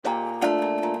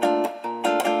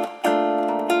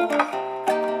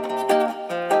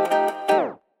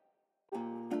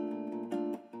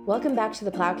Welcome back to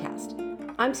the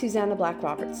PloughCast. I'm Susannah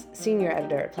Black-Roberts, Senior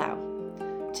Editor at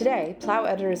Plough. Today, Plough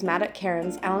editors Madoc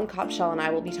Cairns, Alan Kopshall, and I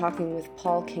will be talking with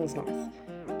Paul Kingsnorth.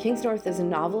 Kingsnorth is a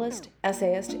novelist,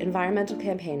 essayist, environmental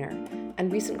campaigner,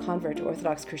 and recent convert to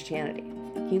Orthodox Christianity.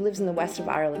 He lives in the west of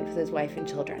Ireland with his wife and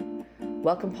children.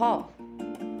 Welcome, Paul.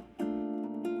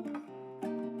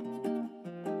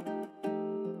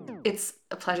 It's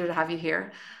a pleasure to have you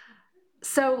here.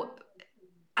 So,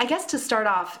 I guess to start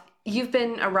off, you've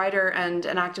been a writer and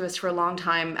an activist for a long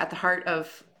time at the heart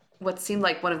of what seemed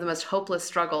like one of the most hopeless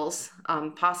struggles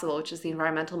possible, which is the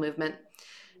environmental movement.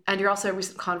 And you're also a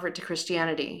recent convert to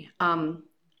Christianity.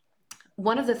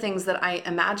 One of the things that I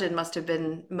imagine must have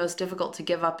been most difficult to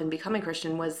give up in becoming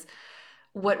Christian was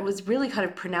what was really kind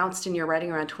of pronounced in your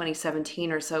writing around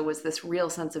 2017 or so was this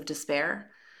real sense of despair.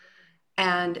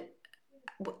 And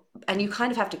you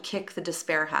kind of have to kick the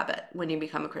despair habit when you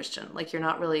become a Christian. Like, you're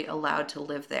not really allowed to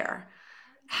live there.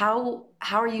 How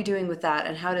are you doing with that?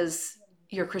 And how does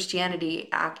your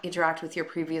Christianity interact with your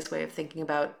previous way of thinking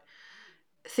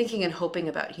and hoping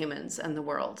about humans and the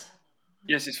world?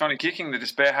 Yes, it's funny. Kicking the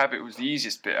despair habit was the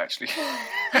easiest bit, actually,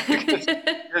 because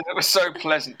it was so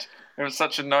pleasant. It was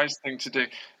such a nice thing to do.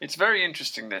 It's very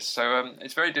interesting, this. So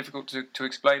it's very difficult to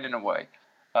explain in a way.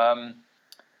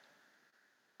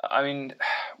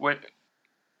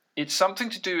 It's something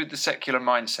to do with the secular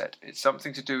mindset. It's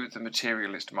something to do with the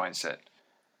materialist mindset,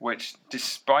 which,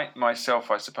 despite myself,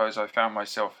 I suppose I found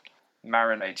myself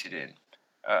marinated in,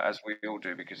 as we all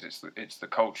do, because it's the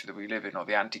culture that we live in, or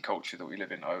the anti-culture that we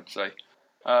live in, I would say.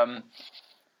 And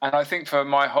I think for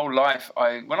my whole life,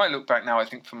 when I look back now, I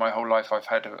think for my whole life I've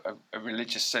had a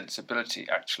religious sensibility,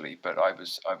 actually, but I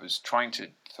was trying to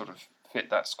sort of fit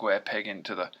that square peg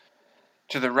into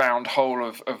the round hole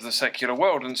of the secular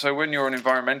world. And so when you're an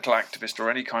environmental activist or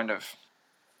any kind of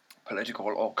political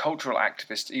or cultural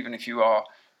activist, even if you are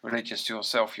religious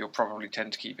yourself, you'll probably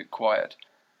tend to keep it quiet.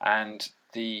 And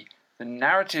the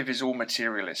narrative is all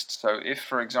materialist. So if,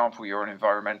 for example, you're an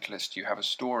environmentalist, you have a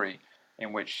story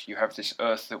in which you have this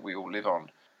earth that we all live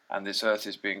on, and this earth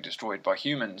is being destroyed by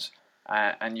humans,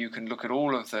 and you can look at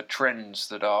all of the trends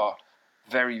that are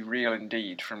very real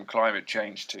indeed, from climate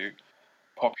change to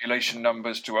population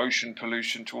numbers to ocean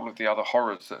pollution to all of the other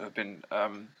horrors that have been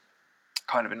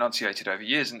kind of enunciated over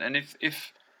years. And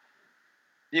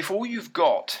if all you've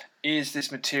got is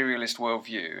this materialist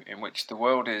worldview in which the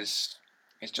world is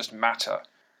just matter,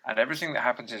 and everything that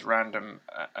happens is random,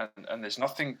 and there's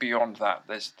nothing beyond that.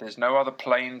 There's no other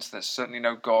planes. There's certainly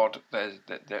no God.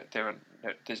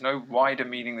 There's no wider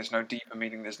meaning. There's no deeper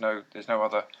meaning. There's no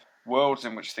other worlds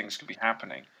in which things could be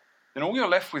happening. Then all you're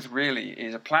left with really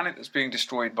is a planet that's being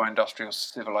destroyed by industrial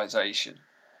civilization,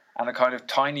 and a kind of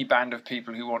tiny band of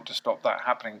people who want to stop that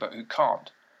happening but who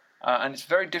can't. And it's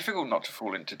very difficult not to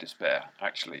fall into despair,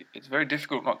 actually. It's very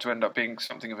difficult not to end up being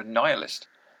something of a nihilist.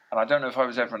 And I don't know if I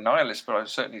was ever a nihilist, but I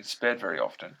was certainly despaired very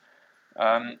often.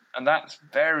 And that's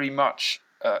very much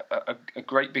a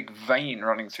great big vein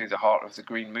running through the heart of the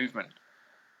Green movement.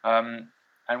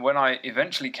 And when I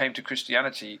eventually came to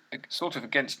Christianity, sort of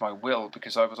against my will,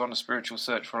 because I was on a spiritual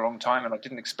search for a long time and I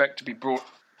didn't expect to be brought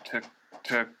to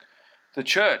the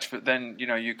church, but then,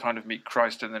 you kind of meet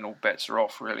Christ and then all bets are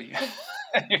off, really.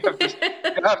 you have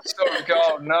to sort of go,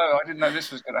 oh no, I didn't know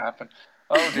this was going to happen.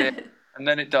 Oh dear. And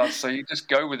then it does. So you just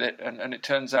go with it, and it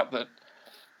turns out that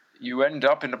you end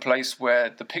up in a place where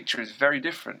the picture is very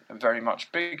different and very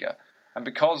much bigger. And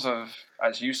because of,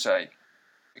 as you say,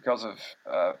 because of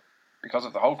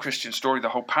the whole Christian story, the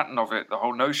whole pattern of it, the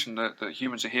whole notion that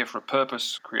humans are here for a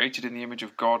purpose, created in the image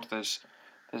of God, there's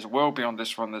a world beyond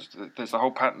this one, there's the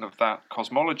whole pattern of that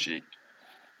cosmology.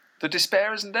 The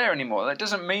despair isn't there anymore. That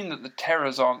doesn't mean that the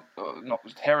terrors aren't, not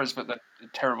the terrors, but that the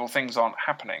terrible things aren't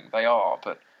happening. They are,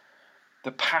 but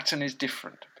the pattern is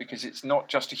different because it's not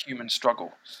just a human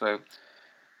struggle. So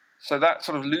that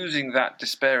sort of losing that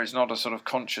despair is not a sort of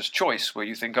conscious choice where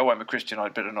you think, oh, I'm a Christian,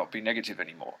 I'd better not be negative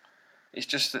anymore. It's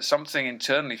just that something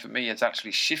internally for me has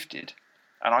actually shifted,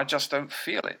 and I just don't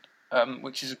feel it,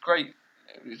 which is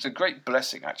it's a great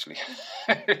blessing, actually,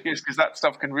 because that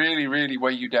stuff can really, really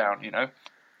weigh you down,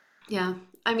 Yeah.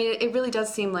 I mean, it really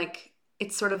does seem like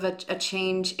it's sort of a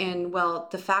change in, well,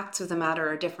 the facts of the matter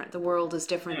are different. The world is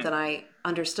different than I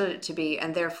understood it to be,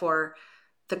 and therefore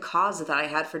the cause that I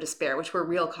had for despair, which were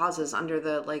real causes under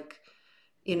the,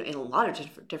 in a lot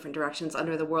of different directions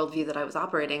under the worldview that I was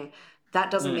operating, that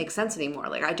doesn't make sense anymore.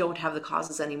 Like, I don't have the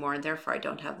causes anymore, and therefore I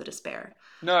don't have the despair.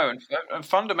 No, and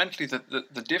fundamentally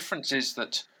the difference is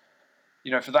that,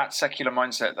 for that secular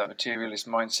mindset, that materialist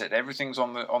mindset, everything's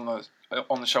on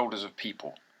the shoulders of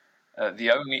people.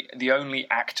 The only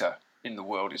actor in the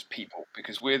world is people,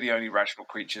 because we're the only rational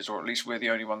creatures, or at least we're the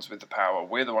only ones with the power.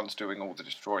 We're the ones doing all the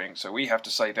destroying, so we have to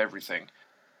save everything.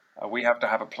 We have to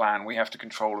have a plan. We have to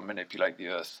control and manipulate the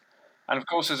earth. And of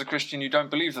course, as a Christian, you don't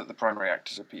believe that the primary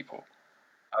actors are people.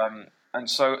 And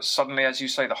so suddenly, as you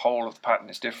say, the whole of the pattern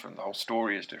is different. The whole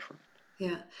story is different.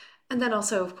 Yeah. And then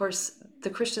also, of course, the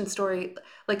Christian story,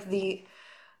 like the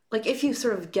like if you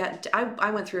sort of get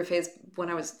I went through a phase when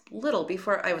I was little,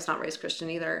 before I was not raised Christian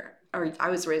either, or I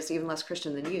was raised even less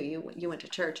Christian than you went to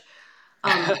church.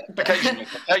 But Occasionally.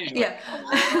 yeah.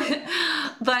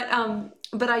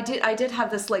 But I did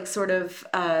have this like sort of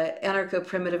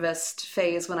anarcho-primitivist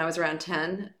phase when I was around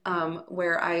 10,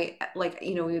 where I like,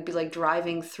 we would be like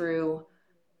driving through,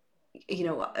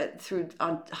 through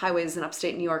on highways in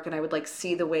upstate New York, and I would like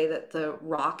see the way that the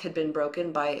rock had been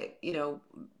broken by,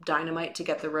 dynamite to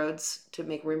get the roads, to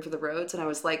make room for the roads. And I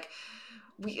was like,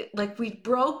 we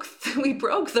broke we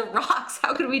broke the rocks.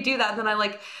 How could we do that?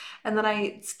 And then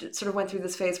I sort of went through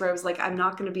this phase where I was like, I'm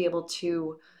not going to be able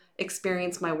to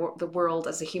experience the world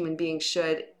as a human being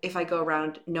should if I go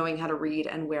around knowing how to read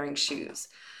and wearing shoes.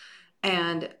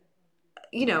 And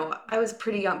I was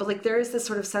pretty young, but like there is this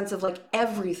sort of sense of like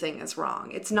everything is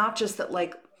wrong. It's not just that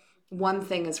like one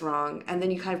thing is wrong, and then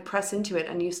you kind of press into it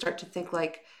and you start to think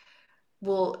like,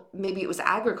 well, maybe it was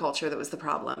agriculture that was the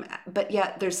problem. But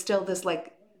yet there's still this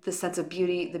like this sense of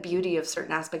beauty, the beauty of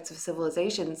certain aspects of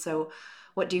civilization. So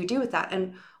what do you do with that?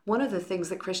 And one of the things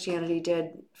that Christianity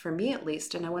did for me, at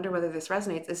least, and I wonder whether this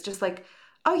resonates, is just like,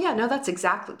 oh yeah, no,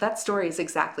 that story is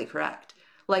exactly correct.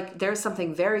 Like there's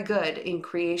something very good in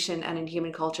creation and in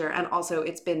human culture, and also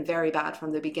it's been very bad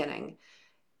from the beginning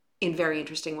in very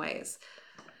interesting ways.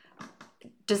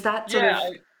 Does that sort Yeah,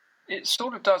 of it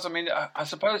sort of does. I mean, I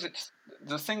suppose it's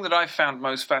the thing that I've found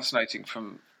most fascinating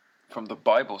from the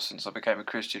Bible since I became a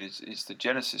Christian is the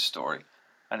Genesis story,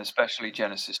 and especially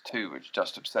Genesis 2, which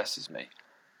just obsesses me,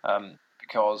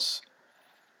 because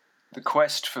the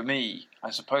quest for me,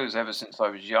 I suppose, ever since I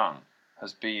was young,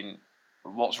 has been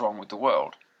what's wrong with the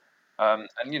world. And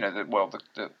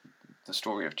the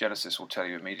story of Genesis will tell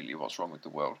you immediately what's wrong with the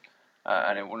world,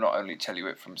 and it will not only tell you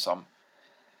it from some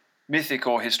mythic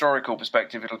or historical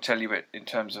perspective, it'll tell you it in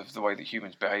terms of the way that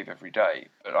humans behave every day.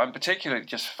 But I'm particularly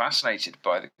just fascinated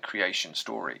by the creation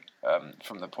story,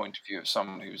 from the point of view of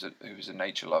someone who was a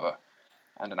nature lover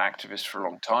and an activist for a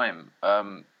long time.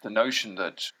 The notion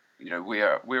that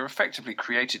we're effectively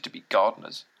created to be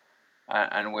gardeners,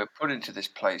 and we're put into this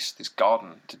place, this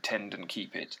garden, to tend and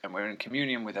keep it, and we're in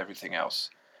communion with everything else.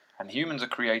 And humans are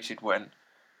created when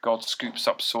God scoops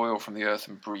up soil from the earth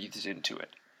and breathes into it.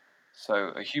 So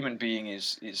a human being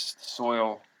is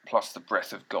soil plus the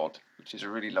breath of God, which is a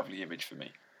really lovely image for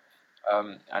me.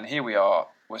 And here we are.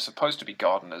 We're supposed to be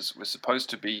gardeners. We're supposed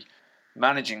to be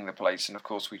managing the place, and of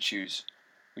course we choose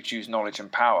knowledge and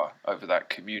power over that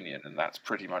communion, and that's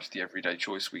pretty much the everyday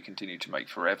choice we continue to make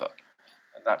forever.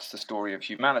 And that's the story of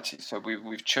humanity. So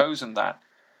we've chosen that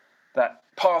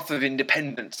path of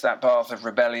independence, that path of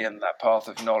rebellion, that path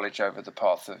of knowledge over the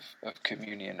path of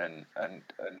communion and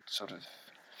sort of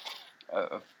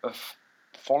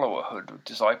followerhood, of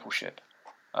discipleship.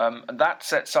 And that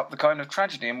sets up the kind of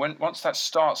tragedy. And once that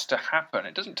starts to happen,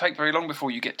 it doesn't take very long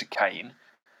before you get to Cain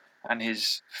and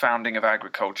his founding of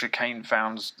agriculture. Cain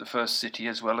founds the first city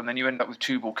as well, and then you end up with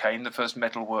Tubal-Cain, the first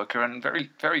metal worker, and very,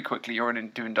 very quickly you're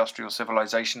into industrial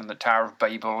civilization and the Tower of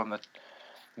Babel and the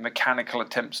mechanical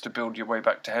attempts to build your way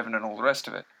back to heaven and all the rest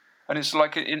of it. And it's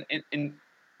like in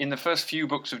the first few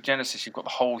books of Genesis, you've got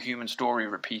the whole human story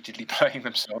repeatedly playing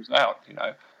themselves out,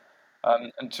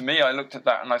 And to me, I looked at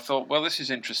that and I thought, well, this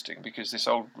is interesting, because this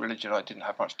old religion I didn't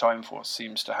have much time for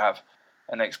seems to have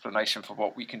an explanation for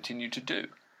what we continue to do.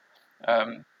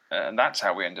 And that's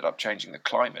how we ended up changing the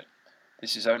climate.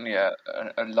 This is only a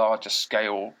larger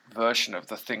scale version of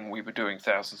the thing we were doing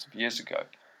thousands of years ago.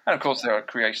 And of course, there are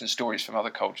creation stories from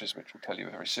other cultures which will tell you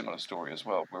a very similar story as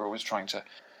well. We're always trying to,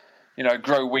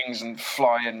 grow wings and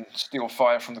fly and steal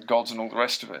fire from the gods and all the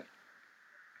rest of it.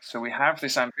 So we have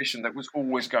this ambition that was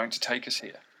always going to take us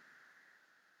here.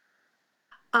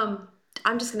 Um,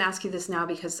 I'm just going to ask you this now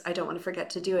because I don't want to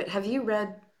forget to do it. Have you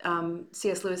read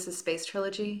C.S. Lewis's Space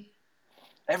Trilogy?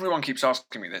 Everyone keeps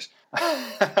asking me this.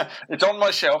 It's on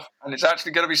my shelf, and it's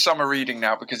actually going to be summer reading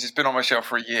now because it's been on my shelf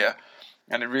for a year,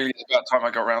 and it really is about time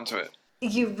I got around to it.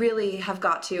 You really have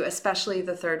got to, especially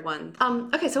the third one.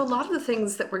 Okay, so a lot of the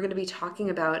things that we're going to be talking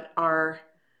about are,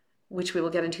 which we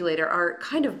will get into later, are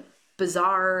kind of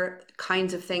bizarre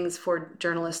kinds of things for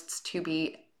journalists to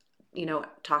be,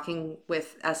 talking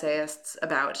with essayists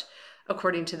about,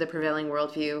 according to the prevailing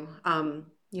worldview.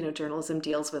 Journalism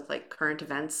deals with like current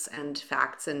events and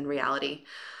facts and reality.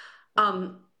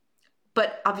 Um,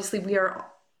 But obviously we are,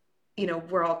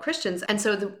 we're all Christians. And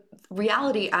so the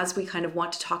reality, as we kind of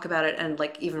want to talk about it and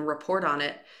like even report on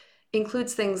it,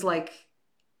 includes things like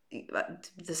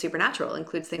the supernatural,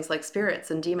 includes things like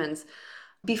spirits and demons.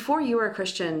 Before you were a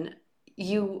Christian,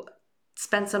 you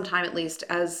spent some time at least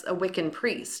as a Wiccan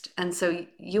priest. And so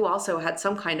you also had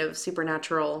some kind of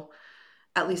supernatural,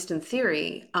 at least in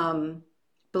theory,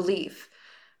 belief.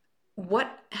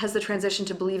 What has the transition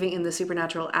to believing in the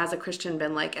supernatural as a Christian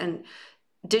been like? And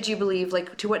did you believe,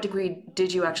 like, to what degree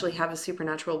did you actually have a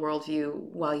supernatural worldview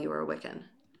while you were a Wiccan?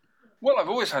 Well, I've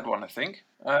always had one, I think.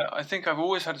 I think I've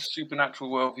always had a supernatural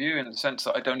worldview in the sense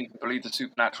that I don't even believe the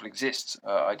supernatural exists.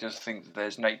 I just think that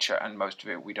there's nature and most of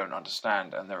it we don't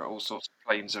understand, and there are all sorts of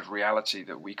planes of reality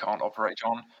that we can't operate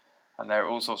on, and there are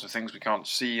all sorts of things we can't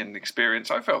see and experience.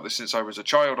 I felt this since I was a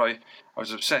child. I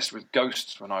was obsessed with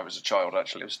ghosts when I was a child,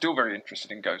 actually. I was still very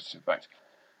interested in ghosts, in fact.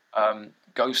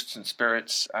 Ghosts and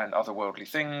spirits and otherworldly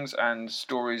things and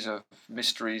stories of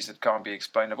mysteries that can't be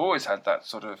explained. I've always had that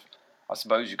sort of, I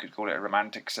suppose you could call it a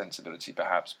romantic sensibility,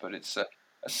 perhaps, but it's a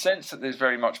sense that there's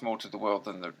very much more to the world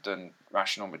than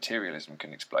rational materialism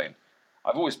can explain.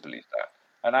 I've always believed that.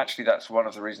 And actually, that's one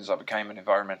of the reasons I became an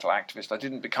environmental activist. I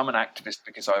didn't become an activist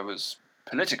because I was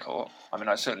political. I mean,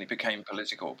 I certainly became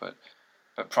political, but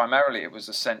primarily it was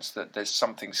the sense that there's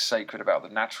something sacred about the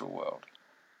natural world.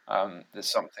 There's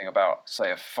something about,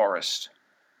 say, a forest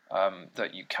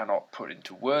that you cannot put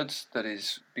into words, that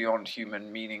is beyond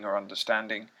human meaning or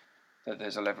understanding, that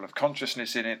there's a level of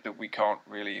consciousness in it that we can't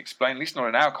really explain, at least not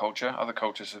in our culture. Other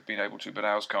cultures have been able to, but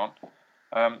ours can't.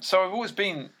 So I've always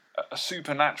been a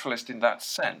supernaturalist in that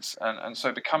sense, and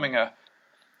so becoming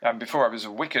before I was a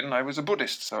Wiccan, I was a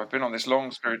Buddhist, so I've been on this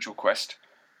long spiritual quest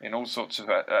in all sorts of,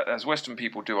 as Western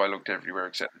people do, I looked everywhere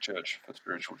except the church for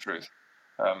spiritual truth.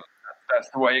 Um, that's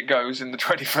the way it goes in the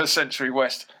 21st century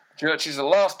West. Church is the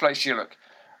last place you look.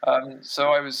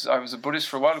 So I was a Buddhist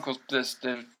for a while. Of course, there's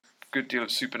a good deal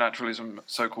of supernaturalism,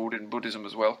 so-called, in Buddhism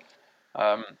as well.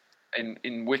 Um,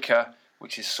 in Wicca,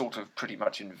 which is sort of pretty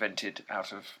much invented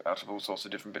out of all sorts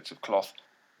of different bits of cloth,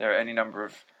 there are any number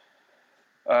of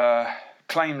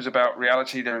claims about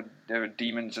reality. There are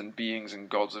demons and beings and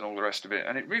gods and all the rest of it,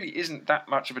 and it really isn't that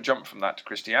much of a jump from that to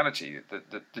Christianity.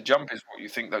 The jump is what you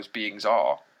think those beings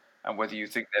are, and whether you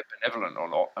think they're benevolent or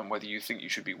not, and whether you think you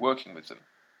should be working with them.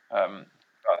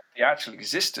 But the actual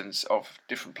existence of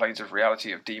different planes of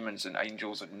reality, of demons and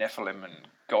angels and Nephilim and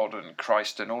God and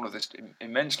Christ and all of this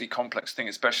immensely complex thing,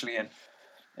 especially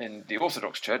in the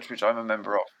Orthodox Church, which I'm a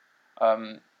member of,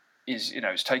 um, is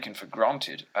taken for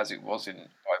granted as it was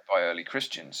by early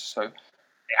Christians. So it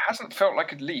hasn't felt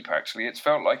like a leap. Actually, it's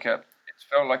felt like a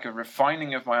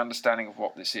refining of my understanding of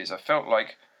what this is. I felt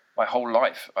like my whole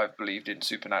life I've believed in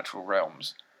supernatural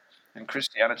realms, and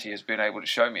Christianity has been able to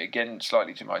show me, again,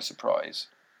 slightly to my surprise,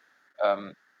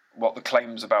 um, what the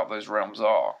claims about those realms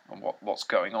are and what's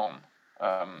going on.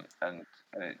 And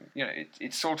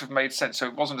it sort of made sense. So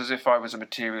it wasn't as if I was a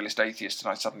materialist atheist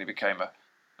and I suddenly became a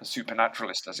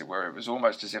supernaturalist, as it were. It was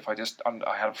almost as if I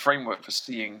had a framework for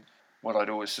seeing what I'd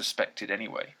always suspected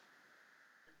anyway.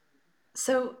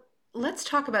 So let's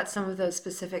talk about some of those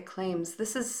specific claims.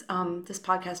 This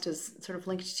podcast is sort of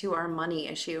linked to our money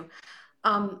issue.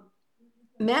 Um,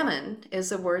 Mammon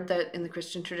is a word that in the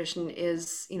Christian tradition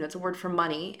is, it's a word for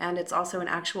money, and it's also an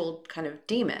actual kind of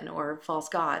demon or false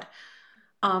god.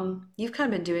 You've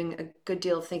kind of been doing a good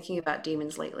deal of thinking about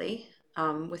demons lately,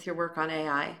 with your work on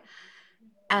AI.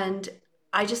 And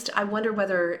I wonder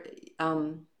whether,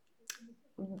 um,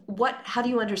 how do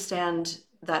you understand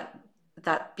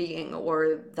that being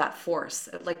or that force?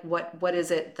 Like, what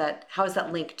is it how is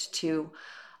that linked to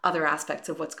other aspects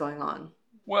of what's going on?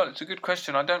 Well, it's a good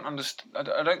question. I don't understand.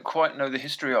 I don't quite know the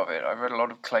history of it. I've read a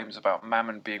lot of claims about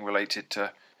Mammon being related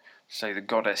to, say, the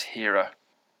goddess Hera,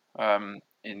 in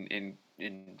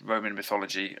Roman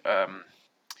mythology.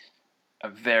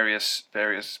 And various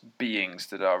beings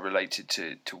that are related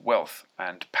to wealth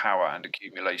and power and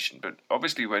accumulation. But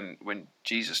obviously, when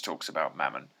Jesus talks about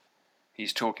Mammon,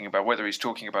 he's talking about, whether he's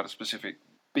talking about a specific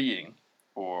being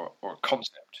or a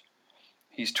concept,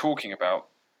 he's talking about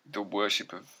the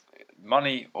worship of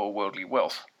money or worldly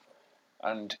wealth.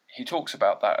 And he talks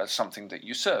about that as something that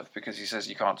you serve, because he says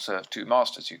you can't serve two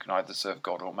masters. You can either serve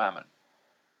God or Mammon.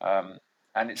 Um,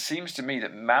 and it seems to me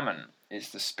that Mammon is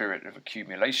the spirit of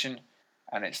accumulation,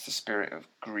 and it's the spirit of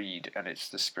greed, and it's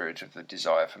the spirit of the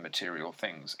desire for material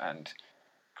things. And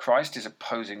Christ is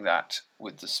opposing that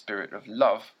with the spirit of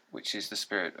love, which is the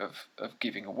spirit of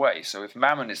giving away. So if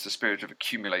Mammon is the spirit of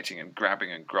accumulating and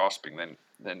grabbing and grasping,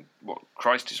 then what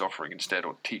Christ is offering instead,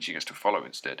 or teaching us to follow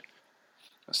instead,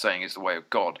 saying is the way of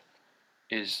God,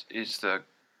 is the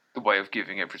the way of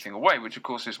giving everything away, which of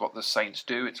course is what the saints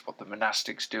do. It's what the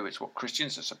monastics do. It's what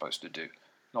Christians are supposed to do.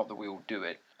 Not that we all do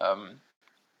it.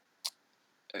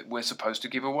 We're supposed to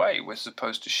give away. We're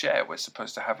supposed to share. We're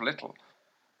supposed to have little.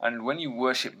 And when you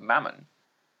worship Mammon,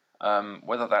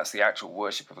 whether that's the actual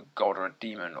worship of a god or a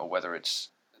demon, or whether it's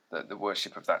the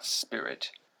worship of that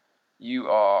spirit, you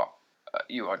are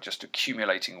just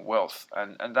accumulating wealth,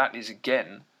 and that is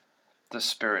again the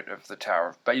spirit of the Tower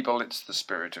of Babel. It's the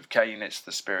spirit of Cain. It's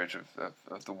the spirit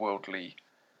of the worldly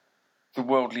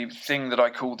thing that I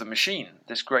call the machine.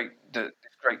 This great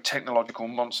technological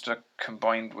monster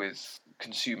combined with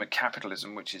consumer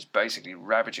capitalism, which is basically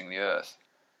ravaging the earth.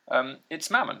 It's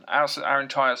Mammon. Our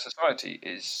entire society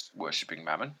is worshipping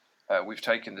Mammon. We've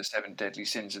taken the 7 deadly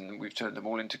sins and we've turned them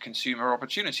all into consumer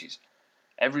opportunities.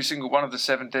 Every single one of the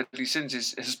 7 deadly sins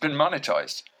has been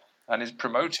monetized and is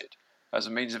promoted as a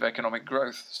means of economic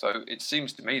growth. So it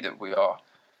seems to me that we are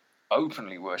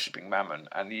openly worshipping Mammon,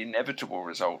 and the inevitable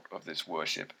result of this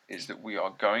worship is that we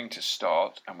are going to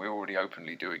start, and we're already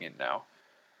openly doing it now,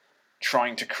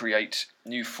 trying to create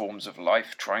new forms of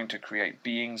life, trying to create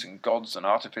beings and gods and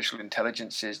artificial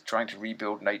intelligences, trying to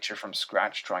rebuild nature from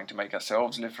scratch, trying to make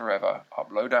ourselves live forever,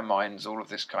 upload our minds, all of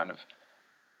this kind of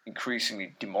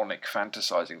increasingly demonic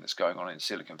fantasizing that's going on in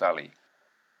Silicon Valley.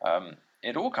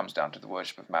 It all comes down to the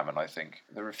worship of Mammon, I think.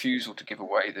 The refusal to give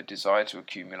away, the desire to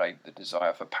accumulate, the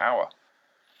desire for power.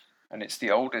 And it's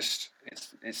the oldest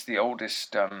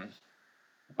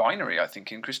binary, I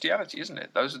think, in Christianity, isn't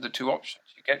it? Those are the two options.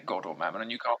 You get God or Mammon,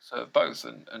 and you can't serve both.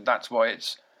 And that's why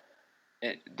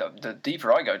the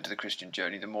deeper I go into the Christian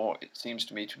journey, the more it seems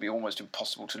to me to be almost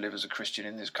impossible to live as a Christian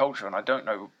in this culture. And I don't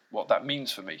know what that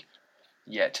means for me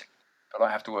yet, but I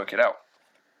have to work it out.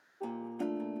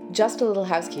 Just a little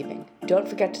housekeeping. Don't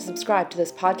forget to subscribe to this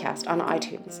podcast on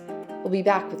iTunes. We'll be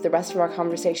back with the rest of our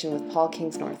conversation with Paul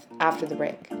Kingsnorth after the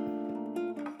break.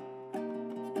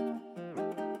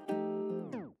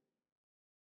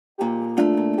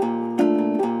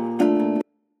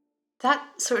 That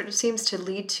sort of seems to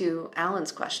lead to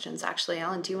Alan's questions. Actually,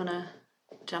 Alan, do you want to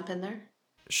jump in there?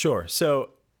 Sure.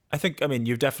 So I think,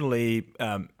 you've definitely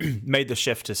made the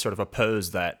shift to sort of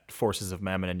oppose that forces of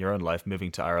Mammon in your own life,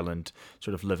 moving to Ireland,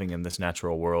 sort of living in this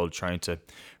natural world, trying to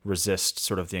resist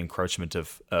sort of the encroachment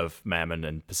of Mammon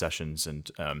and possessions and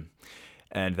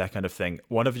that kind of thing.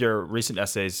 One of your recent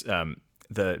essays,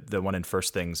 the one in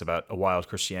First Things about a wild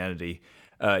Christianity,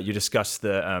 you discuss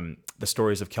the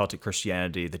stories of Celtic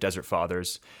Christianity, the Desert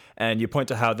Fathers, and you point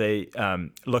to how they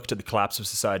looked at the collapse of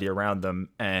society around them,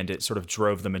 and it sort of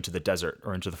drove them into the desert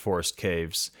or into the forest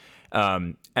caves.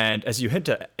 And as you hint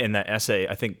at in that essay,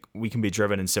 I think we can be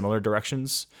driven in similar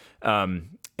directions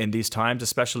in these times,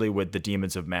 especially with the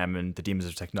demons of Mammon, the demons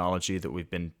of technology that we've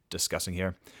been discussing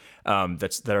here,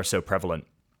 that are so prevalent.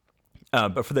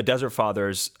 But for the Desert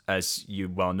Fathers, as you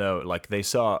well know, like they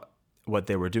saw what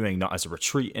they were doing not as a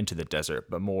retreat into the desert,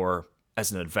 but more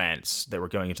as an advance. They were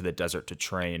going into the desert to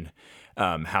train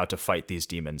how to fight these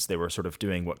demons. They were sort of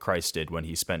doing what Christ did when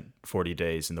he spent 40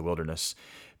 days in the wilderness,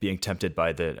 being tempted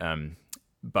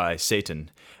by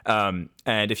Satan.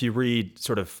 And if you read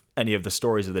sort of any of the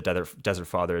stories of the Desert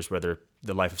Fathers, whether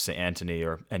the life of St. Anthony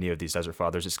or any of these Desert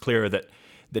Fathers, it's clear that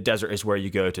the desert is where you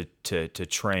go to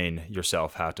train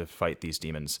yourself how to fight these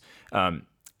demons.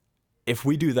 If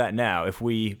we do that now, if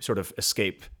we sort of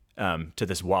escape to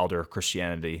this wilder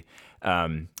Christianity,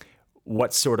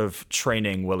 what sort of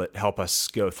training will it help us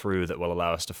go through that will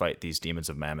allow us to fight these demons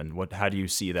of Mammon? How do you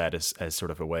see that as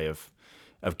sort of a way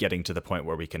of getting to the point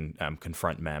where we can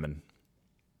confront Mammon?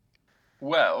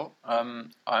 Well,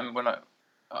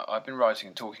 I've been writing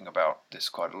and talking about this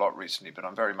quite a lot recently, but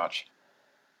I'm very much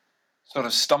sort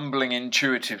of stumbling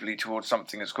intuitively towards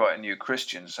something that's quite a new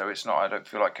Christian. So it's not, I don't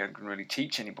feel like I can really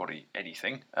teach anybody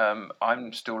anything.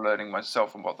 I'm still learning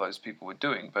myself on what those people were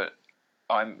doing, but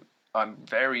I'm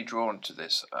very drawn to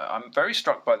this. I'm very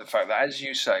struck by the fact that, as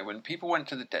you say, when people went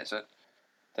to the desert,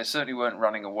 they certainly weren't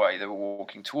running away. They were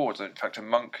walking towards it. In fact, a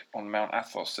monk on Mount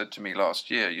Athos said to me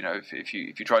last year, if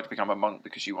you try to become a monk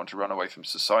because you want to run away from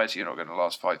society, you're not going to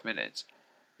last 5 minutes.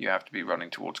 You have to be running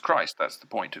towards Christ. That's the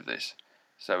point of this.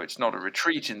 So it's not a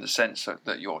retreat in the sense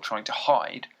that you're trying to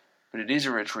hide, but it is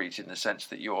a retreat in the sense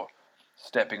that you're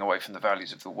stepping away from the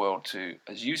values of the world to,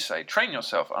 as you say, train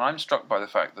yourself. And I'm struck by the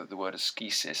fact that the word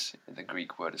ascesis, the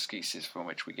Greek word ascesis, from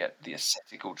which we get the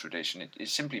ascetical tradition, it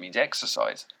simply means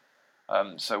exercise.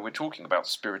 So we're talking about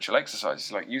spiritual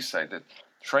exercises, like you say, that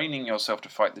training yourself to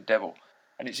fight the devil.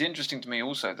 And it's interesting to me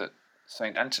also that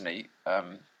St. Anthony,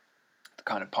 the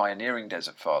kind of pioneering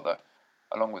desert father,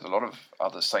 along with a lot of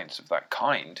other saints of that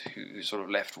kind who sort of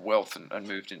left wealth and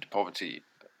moved into poverty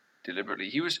deliberately.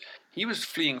 He was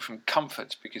fleeing from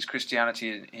comfort because Christianity,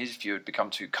 in his view, had become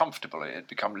too comfortable. It had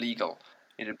become legal.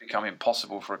 It had become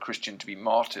impossible for a Christian to be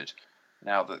martyred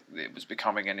now that it was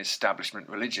becoming an establishment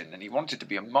religion, and he wanted to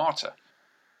be a martyr.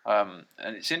 And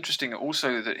it's interesting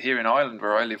also that here in Ireland,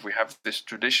 where I live, we have this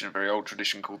tradition, a very old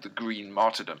tradition called the Green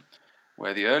Martyrdom,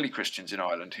 where the early Christians in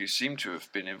Ireland, who seem to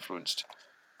have been influenced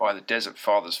by the Desert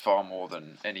Fathers far more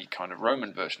than any kind of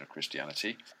Roman version of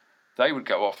Christianity, they would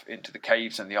go off into the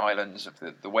caves and the islands of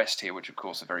the west here, which of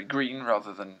course are very green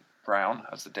rather than brown,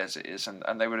 as the desert is,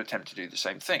 and they would attempt to do the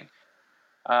same thing.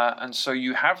 And so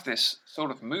you have this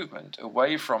sort of movement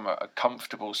away from a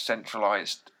comfortable,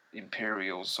 centralized,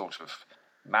 imperial sort of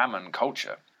Mammon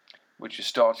culture, which is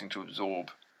starting to absorb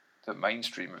the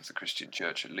mainstream of the Christian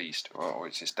church, at least, or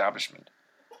its establishment,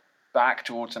 back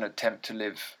towards an attempt to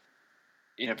live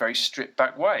in a very stripped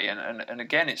back way. And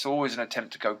again, it's always an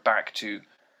attempt to go back to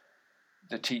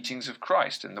the teachings of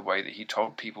Christ and the way that he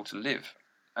told people to live.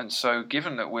 And so,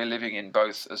 given that we're living in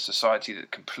both a society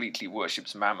that completely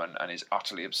worships Mammon and is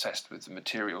utterly obsessed with the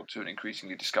material to an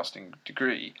increasingly disgusting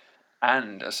degree,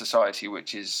 and a society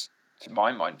which is, to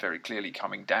my mind, very clearly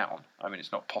coming down. I mean,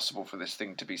 it's not possible for this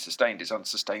thing to be sustained. It's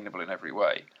unsustainable in every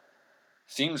way.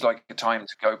 Seems like a time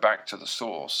to go back to the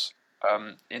source,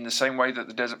 in the same way that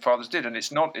the Desert Fathers did. And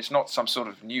it's not some sort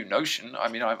of new notion. I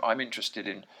mean, I'm interested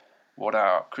in what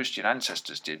our Christian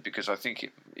ancestors did, because I think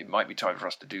it might be time for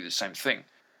us to do the same thing.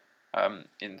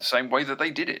 In the same way that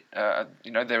they did it.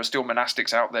 There are still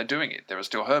monastics out there doing it. There are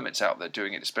still hermits out there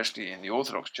doing it, especially in the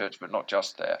Orthodox Church, but not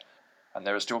just there. And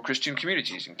there are still Christian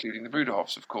communities, including the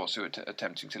Bruderhofs, of course, who are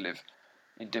attempting to live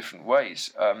in different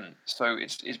ways. So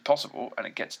it's possible, and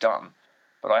it gets done.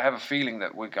 But I have a feeling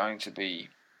that we're going to be,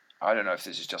 I don't know if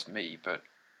this is just me, but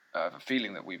I have a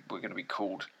feeling that we're going to be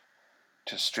called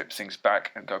to strip things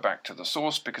back and go back to the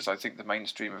source, because I think the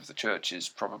mainstream of the church is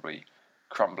probably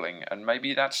crumbling, and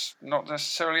maybe that's not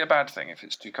necessarily a bad thing if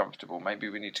it's too comfortable. Maybe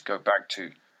we need to go back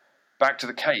to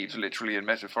the caves, literally and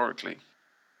metaphorically.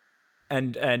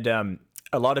 And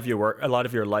a lot of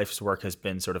your life's work has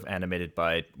been sort of animated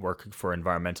by work for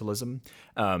environmentalism.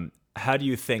 How do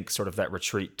you think sort of that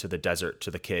retreat to the desert,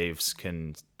 to the caves,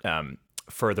 can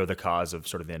further the cause of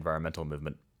sort of the environmental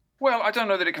movement? Well, I don't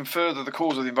know that it can further the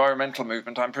cause of the environmental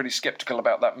movement. I'm pretty skeptical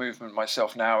about that movement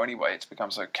myself now anyway. It's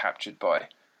become so captured by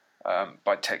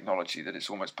technology that it's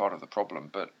almost part of the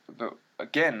problem. But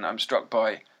again, I'm struck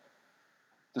by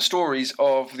the stories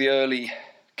of the early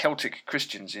Celtic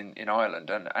Christians in Ireland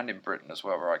and in Britain as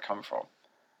well, where I come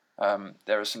from.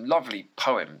 There are some lovely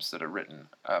poems that are written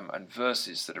and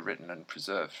verses that are written and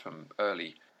preserved from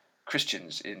early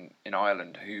Christians in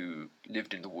Ireland who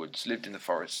lived in the woods, lived in the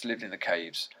forests, lived in the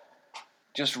caves,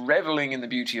 just reveling in the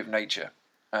beauty of nature.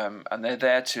 And they're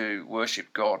there to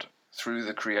worship God through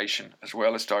the creation as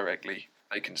well as directly.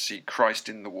 They can see Christ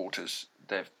in the waters.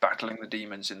 They're battling the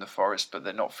demons in the forest, but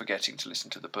they're not forgetting to listen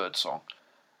to the bird song.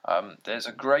 There's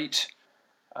a great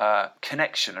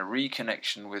connection, a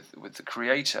reconnection with the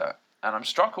Creator. And I'm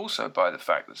struck also by the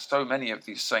fact that so many of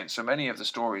these saints, so many of the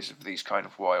stories of these kind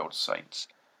of wild saints,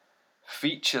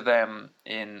 feature them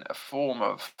in a form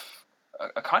of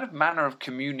a kind of manner of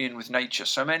communion with nature.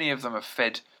 So many of them are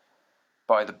fed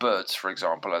by the birds, for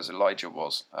example, as Elijah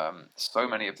was. So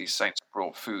many of these saints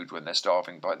brought food when they're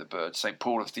starving by the birds. St.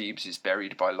 Paul of Thebes is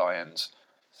buried by lions.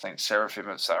 St. Seraphim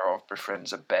of Sarov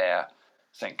befriends a bear.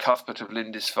 St. Cuthbert of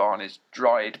Lindisfarne is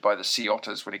dried by the sea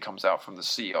otters when he comes out from the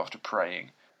sea after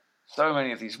praying. So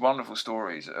many of these wonderful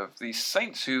stories of these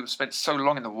saints who spent so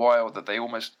long in the wild that they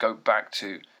almost go back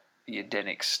to the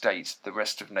Edenic state. The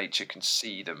rest of nature can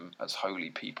see them as holy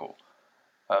people.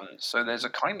 So there's a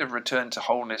kind of return to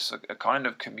wholeness, a kind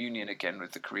of communion again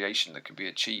with the creation that can be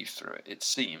achieved through it, it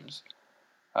seems.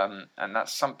 And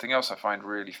that's something else I find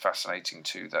really fascinating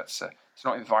too. It's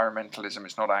not environmentalism,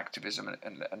 it's not activism,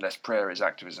 unless prayer is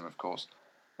activism, of course.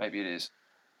 Maybe it is.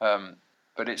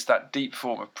 But it's that deep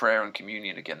form of prayer and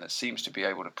communion again that seems to be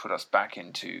able to put us back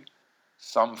into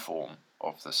some form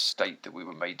of the state that we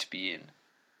were made to be in.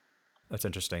 That's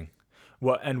interesting.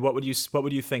 What would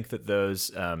you think that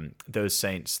those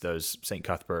saints, those Saint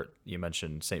Cuthbert, you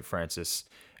mentioned Saint Francis,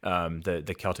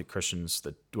 the Celtic Christians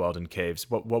that dwelled in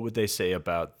caves, what would they say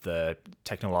about the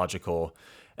technological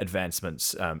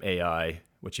advancements, AI,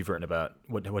 which you've written about?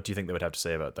 What do you think they would have to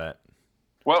say about that?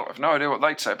 Well, I've no idea what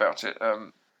they'd say about it.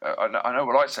 I know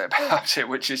what I'd say about it,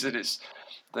 which is that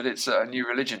it's a new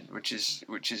religion, which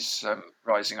is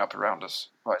rising up around us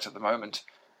right at the moment,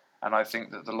 and I think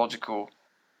that the logical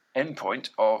endpoint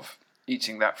of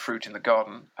eating that fruit in the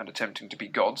garden and attempting to be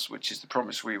gods, which is the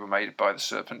promise we were made by the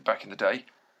serpent back in the day,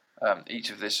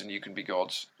 eat of this and you can be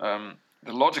gods,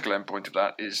 the logical endpoint of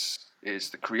that is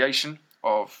the creation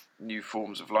of new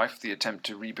forms of life, the attempt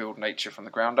to rebuild nature from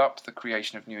the ground up, the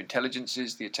creation of new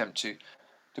intelligences, the attempt to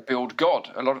build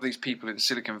God. A lot of these people in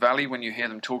Silicon Valley, when you hear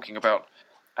them talking about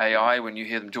AI, when you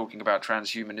hear them talking about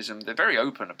transhumanism, they're very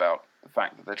open about the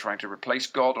fact that they're trying to replace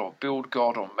God or build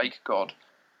God or make God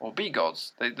or be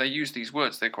gods. They use these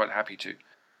words, they're quite happy to.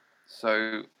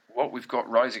 So what we've got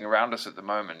rising around us at the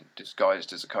moment,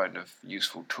 disguised as a kind of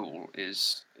useful tool,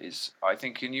 is I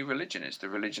think a new religion. It's the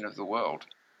religion of the world.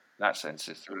 In that sense,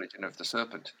 it's the religion of the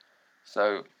serpent.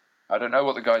 So I don't know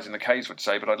what the guys in the caves would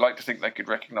say, but I'd like to think they could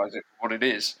recognize it for what it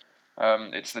is.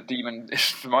 It's the demon.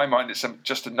 To my mind, it's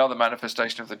just another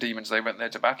manifestation of the demons they went there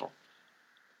to battle.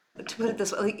 To put it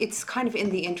this way, like, it's kind of in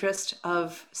the interest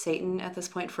of Satan at this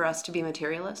point for us to be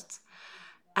materialists.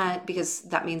 And because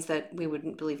that means that we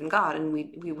wouldn't believe in God and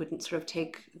we wouldn't sort of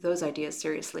take those ideas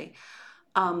seriously.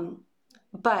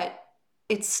 But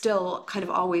it's still kind of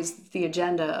always the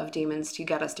agenda of demons to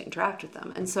get us to interact with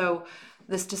them. And so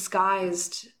this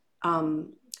disguised,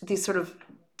 these sort of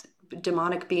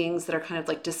demonic beings that are kind of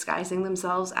like disguising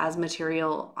themselves as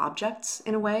material objects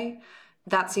in a way,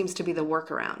 that seems to be the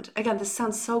workaround. Again, this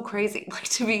sounds so crazy, like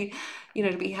to be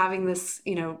having this,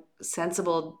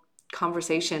 sensible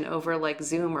conversation over like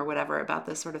Zoom or whatever about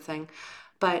this sort of thing.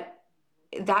 But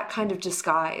that kind of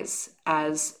disguise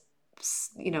as,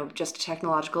 just a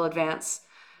technological advance,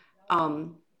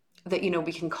 that,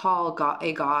 we can call God,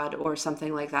 a god or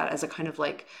something like that, as a kind of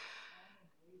like,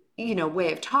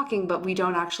 way of talking, but we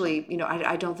don't actually,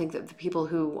 I don't think that the people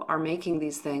who are making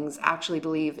these things actually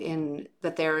believe in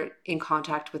that they're in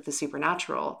contact with the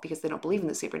supernatural, because they don't believe in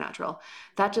the supernatural.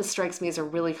 That just strikes me as a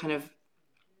really kind of,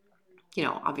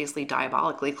 obviously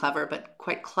diabolically clever, but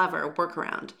quite clever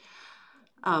workaround.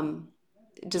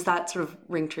 Does that sort of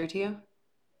ring true to you?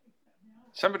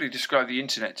 Somebody described the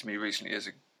internet to me recently as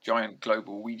a giant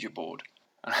global Ouija board.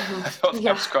 I thought that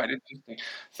Yeah. was quite interesting.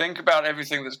 Think about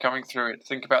everything that's coming through it.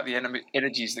 Think about the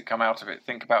energies that come out of it.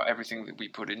 Think about everything that we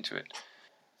put into it.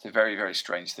 It's a very, very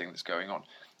strange thing that's going on.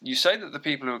 You say that the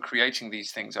people who are creating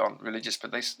these things aren't religious,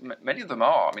 but many of them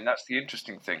are. I mean, that's the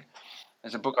interesting thing.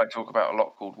 There's a book I talk about a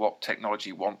lot called What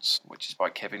Technology Wants, which is by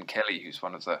Kevin Kelly, who's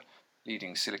one of the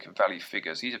leading Silicon Valley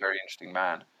figures. He's a very interesting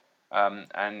man.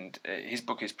 And his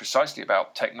book is precisely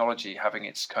about technology having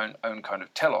its own kind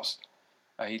of telos.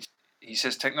 He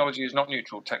says technology is not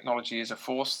neutral. Technology is a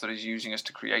force that is using us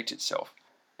to create itself.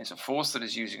 It's a force that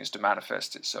is using us to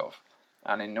manifest itself.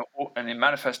 And in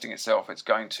manifesting itself, it's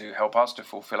going to help us to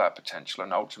fulfill our potential,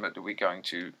 and ultimately we're going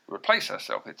to replace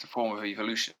ourselves. It's a form of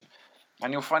evolution.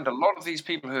 And you'll find a lot of these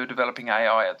people who are developing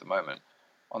AI at the moment,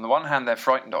 on the one hand, they're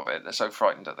frightened of it. They're so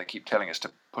frightened that they keep telling us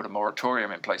to put a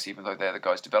moratorium in place, even though they're the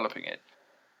guys developing it.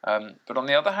 But on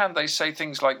the other hand, they say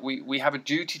things like, we have a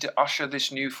duty to usher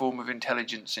this new form of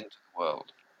intelligence into the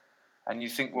world. And you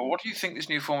think, well, what do you think this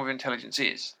new form of intelligence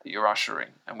is that you're ushering?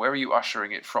 And where are you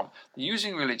ushering it from? They're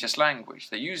using religious language,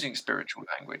 they're using spiritual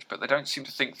language, but they don't seem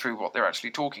to think through what they're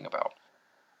actually talking about.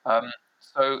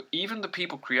 So even the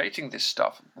people creating this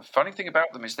stuff, the funny thing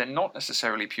about them is they're not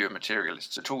necessarily pure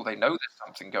materialists at all. They know there's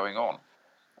something going on.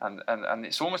 And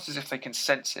it's almost as if they can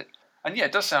sense it. And yeah,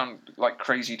 it does sound like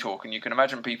crazy talk, and you can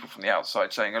imagine people from the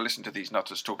outside saying, oh, listen to these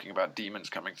nutters talking about demons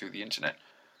coming through the internet.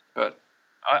 But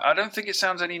I don't think it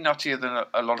sounds any nuttier than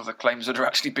a lot of the claims that are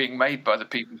actually being made by the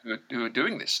people who are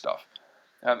doing this stuff.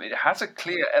 It has a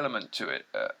clear element to it,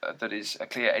 that is a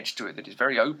clear edge to it, that is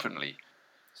very openly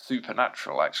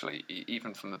supernatural, actually,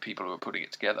 even from the people who are putting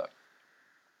it together.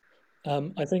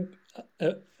 I think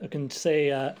I can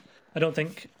say, I don't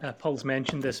think Paul's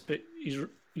mentioned this, but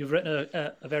you've written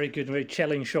a very good, very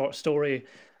chilling short story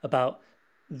about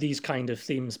these kind of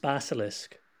themes,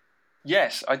 Basilisk.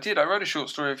 Yes, I did. I wrote a short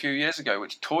story a few years ago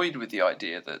which toyed with the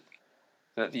idea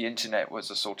that the internet was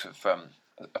a sort of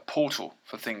a portal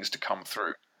for things to come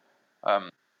through.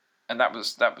 And that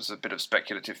was a bit of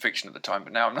speculative fiction at the time,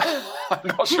 but now I'm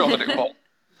not sure that it was.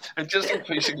 It just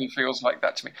increasingly feels like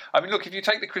that to me. I mean, look, if you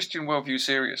take the Christian worldview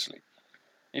seriously,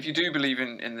 if you do believe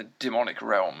in the demonic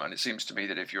realm, and it seems to me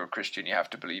that if you're a Christian, you have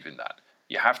to believe in that.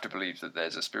 You have to believe that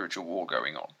there's a spiritual war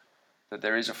going on, that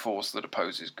there is a force that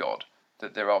opposes God,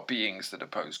 that there are beings that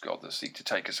oppose God, that seek to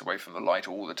take us away from the light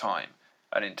all the time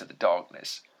and into the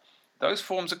darkness. Those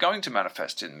forms are going to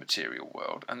manifest in the material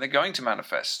world, and they're going to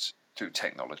manifest through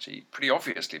technology, pretty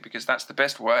obviously, because that's the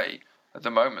best way at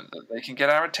the moment that they can get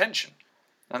our attention.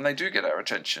 And they do get our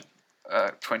attention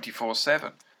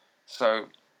 24/7. So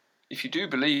if you do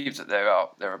believe that there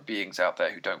are beings out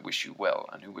there who don't wish you well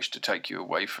and who wish to take you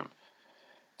away from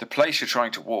the place you're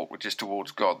trying to walk, which is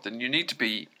towards God, then you need to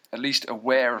be at least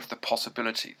aware of the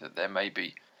possibility that there may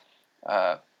be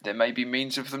there may be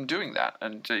means of them doing that.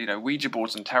 And, Ouija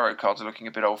boards and tarot cards are looking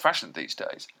a bit old-fashioned these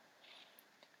days.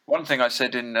 One thing I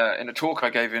said in a talk I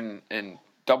gave in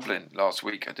Dublin last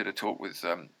week, I did a talk with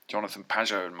Jonathan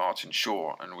Pajot and Martin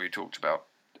Shaw, and we talked about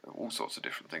all sorts of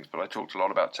different things, but I talked a lot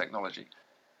about technology.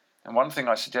 And one thing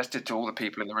I suggested to all the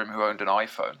people in the room who owned an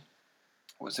iPhone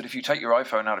was that if you take your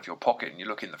iPhone out of your pocket and you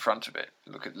look in the front of it,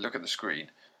 look at the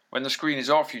screen, when the screen is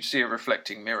off, you see a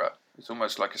reflecting mirror. It's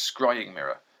almost like a scrying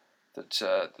mirror that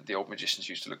the old magicians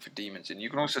used to look for demons in. You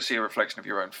can also see a reflection of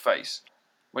your own face.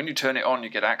 When you turn it on, you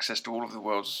get access to all of the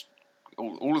world's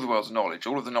knowledge,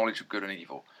 all of the knowledge of good and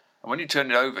evil. And when you turn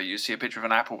it over, you see a picture of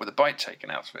an apple with a bite taken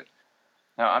out of it.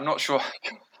 Now, I'm not sure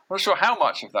how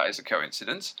much of that is a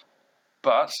coincidence,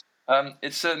 but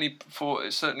it's certainly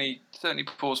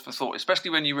pause for thought,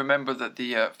 especially when you remember that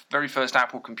the very first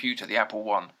Apple computer, the Apple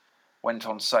I, went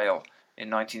on sale in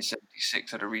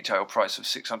 1976 at a retail price of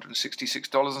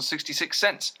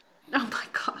 $666.66. Oh my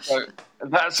gosh! So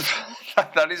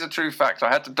that is a true fact. I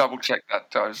had to double check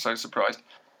that. I was so surprised.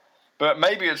 But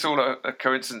maybe it's all a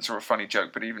coincidence or a funny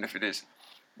joke. But even if it is,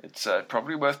 it's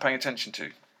probably worth paying attention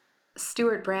to.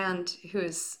 Stuart Brand, who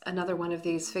is another one of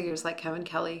these figures like Kevin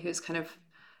Kelly, who's kind of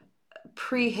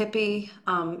pre-hippie.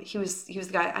 He was the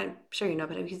guy, I'm sure you know,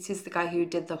 but he's the guy who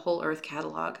did the Whole Earth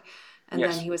catalog, and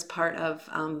Yes. then he was part of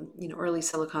early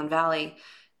Silicon Valley.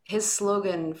 His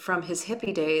slogan from his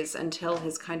hippie days until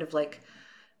his kind of like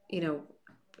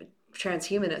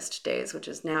transhumanist days, which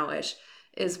is nowish,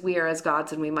 is "We are as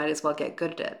gods and we might as well get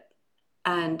good at it."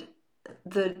 And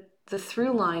the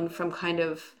through line from kind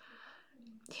of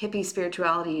hippie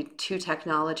spirituality to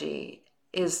technology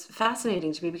is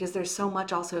fascinating to me, because there's so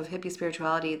much also of hippie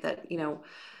spirituality that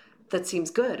that seems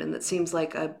good and that seems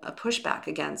like a pushback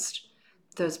against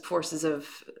those forces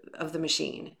of the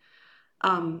machine.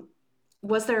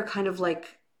 Was there a kind of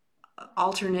like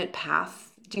alternate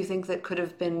path, do you think, that could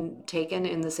have been taken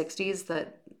in the 60s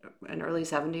and early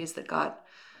 70s that got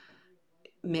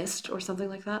missed or something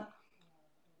like that?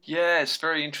 Yeah, it's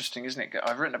very interesting, isn't it?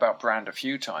 I've written about Brand a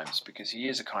few times because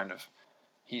he's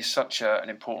such an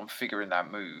important figure in that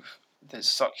move. There's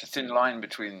such a thin line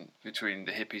between the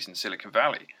hippies and Silicon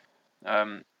Valley.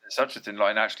 There's such a thin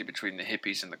line actually between the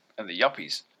hippies and the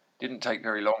yuppies. Didn't take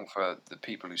very long for the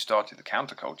people who started the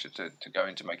counterculture to go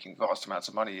into making vast amounts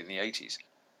of money in the 80s.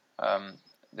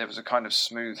 There was a kind of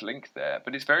smooth link there.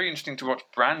 But it's very interesting to watch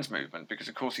Brand's movement because,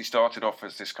 of course, he started off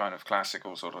as this kind of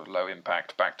classical sort of low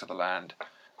impact, back to the land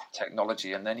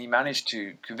technology, and then he managed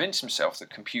to convince himself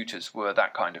that computers were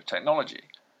that kind of technology.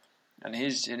 And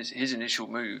his initial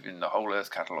move in the Whole Earth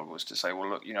catalog was to say, well,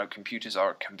 look, computers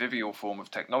are a convivial form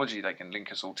of technology. They can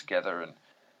link us all together, and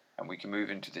we can move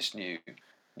into this new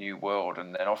world.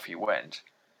 And then off he went.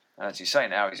 And as you say,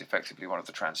 now he's effectively one of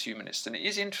the transhumanists. And it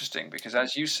is interesting because,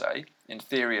 as you say, in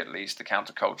theory at least, the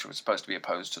counterculture was supposed to be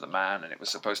opposed to the man, and it was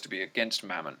supposed to be against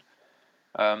Mammon.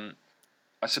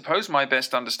 I suppose my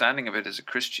best understanding of it as a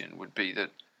Christian would be that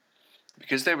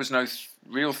because there was no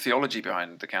real theology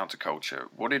behind the counterculture,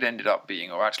 what it ended up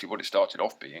being, or actually what it started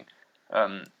off being,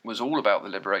 was all about the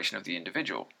liberation of the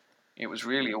individual. It was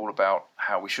really all about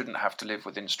how we shouldn't have to live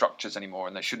within structures anymore,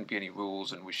 and there shouldn't be any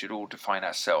rules, and we should all define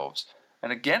ourselves.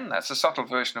 And again, that's a subtle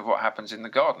version of what happens in the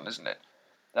garden, isn't it?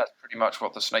 That's pretty much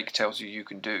what the snake tells you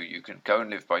can do. You can go and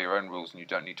live by your own rules, and you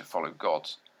don't need to follow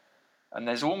God's. And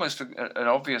there's almost an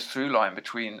obvious through line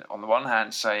between, on the one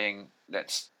hand, saying,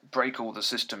 let's break all the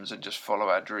systems and just follow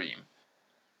our dream,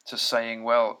 to saying,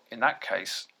 well, in that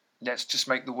case, let's just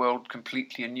make the world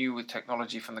completely anew with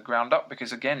technology from the ground up.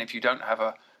 Because again, if you don't have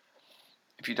a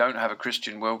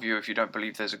Christian worldview, if you don't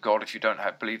believe there's a God, if you don't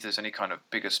believe there's any kind of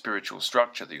bigger spiritual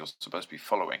structure that you're supposed to be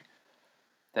following,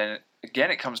 then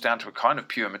again it comes down to a kind of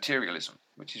pure materialism,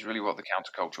 which is really what the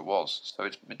counterculture was. So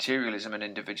it's materialism and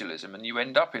individualism, and you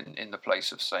end up in the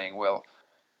place of saying, well,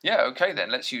 yeah, okay then,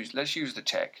 let's use the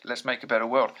tech, let's make a better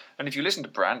world. And if you listen to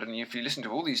Brand, and if you listen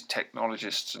to all these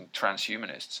technologists and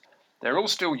transhumanists, they're all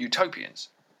still utopians.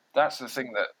 That's the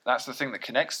thing that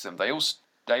connects them.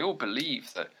 They all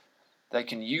believe that they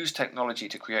can use technology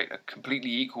to create a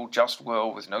completely equal, just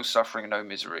world with no suffering and no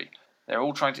misery. They're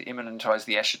all trying to immanentize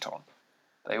the eschaton.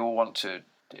 They all want to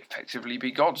effectively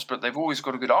be gods, but they've always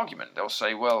got a good argument. They'll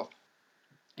say, well,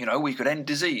 we could end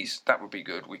disease. That would be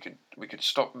good. We could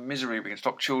stop misery. We can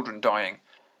stop children dying.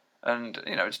 And,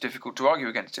 it's difficult to argue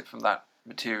against it from that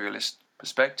materialist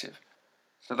perspective.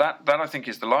 So that I think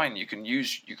is the line. You can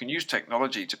use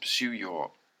technology to pursue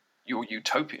your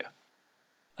utopia.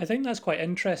 I think that's quite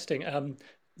interesting.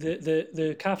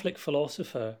 The Catholic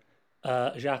philosopher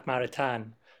Jacques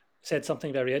Maritain said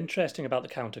something very interesting about the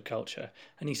counterculture.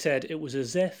 And he said it was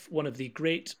as if one of the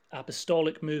great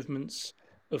apostolic movements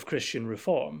of Christian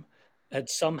reform had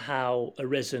somehow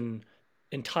arisen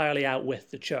entirely out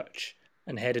with the church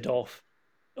and headed off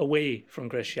away from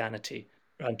Christianity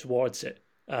and towards it.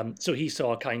 So he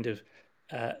saw kind of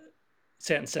uh,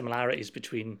 certain similarities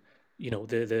between,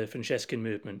 the Franciscan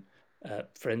movement,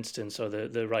 for instance, or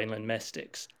the Rhineland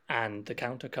mystics and the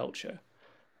counterculture.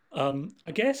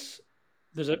 I guess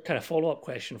there's a kind of follow-up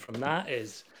question from that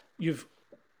is you've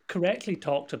correctly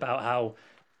talked about how,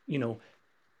 you know,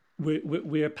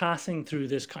 we're passing through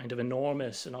this kind of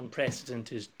enormous and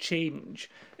unprecedented change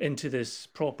into this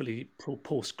properly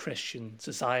post-Christian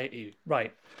society,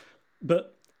 right?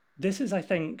 But this is, I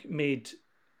think, made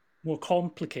more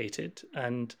complicated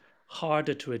and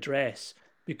harder to address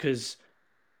because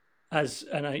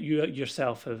you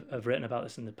yourself have written about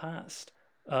this in the past,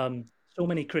 so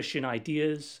many Christian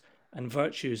ideas and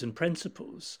virtues and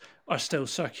principles are still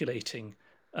circulating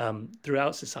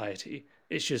throughout society.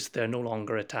 It's just they're no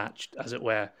longer attached, as it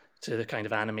were, to the kind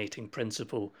of animating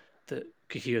principle that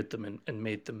cohered them and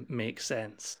made them make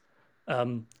sense.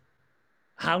 Um,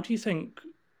 how do you think?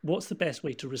 What's the best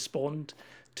way to respond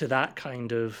to that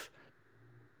kind of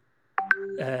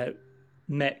uh,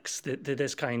 mix,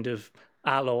 this kind of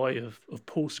alloy of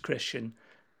post-Christian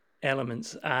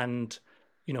elements and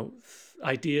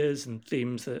ideas and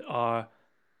themes that are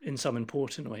in some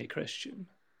important way Christian?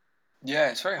 Yeah,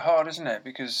 it's very hard, isn't it?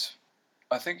 Because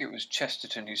I think it was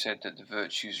Chesterton who said that the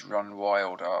virtues run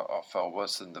wild are far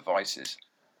worse than the vices.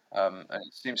 And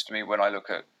it seems to me when I look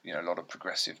at a lot of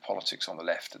progressive politics on the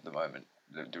left at the moment,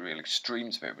 the real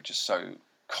extremes of it, which are so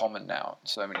common now,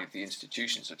 so many of the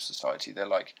institutions of society, they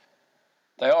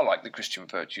are like the Christian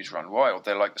virtues run wild.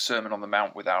 They're like the Sermon on the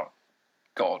Mount without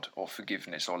God or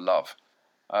forgiveness or love.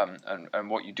 And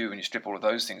what you do when you strip all of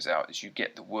those things out is you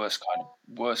get the worst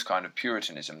kind of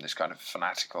Puritanism, this kind of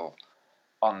fanatical,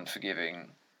 unforgiving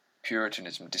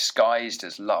Puritanism disguised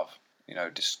as love,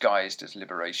 disguised as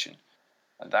liberation.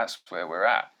 And that's where we're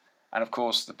at. And of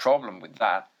course, the problem with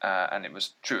that, and it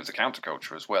was true of the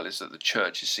counterculture as well, is that the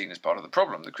church is seen as part of the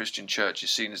problem. The Christian church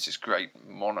is seen as this great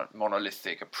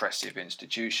monolithic, oppressive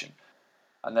institution.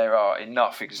 And there are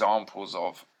enough examples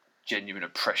of genuine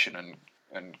oppression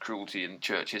and cruelty in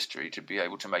church history to be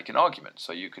able to make an argument.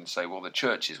 So you can say, well, the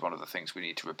church is one of the things we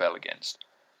need to rebel against.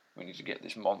 We need to get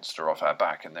this monster off our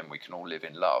back, and then we can all live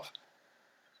in love.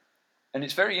 And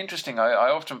it's very interesting. I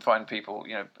often find people,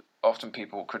 often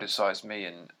people criticize me,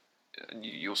 and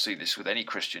you'll see this with any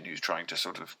Christian who's trying to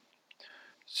sort of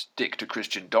stick to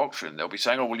Christian doctrine. They'll be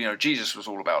saying, "Oh, well, Jesus was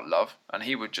all about love, and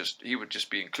he would just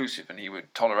be inclusive, and he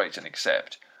would tolerate and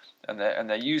accept." And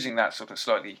they're using that sort of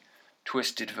slightly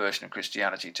twisted version of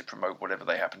Christianity to promote whatever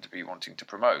they happen to be wanting to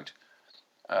promote.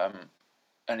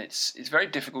 And it's very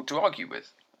difficult to argue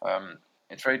with.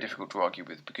 It's very difficult to argue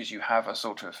with because you have a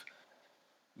sort of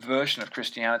version of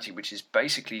Christianity which is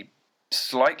basically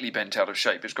slightly bent out of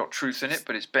shape. It's got truth in it,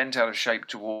 but it's bent out of shape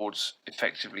towards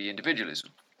effectively individualism.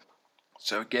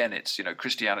 So again, it's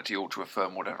Christianity ought to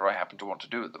affirm whatever I happen to want to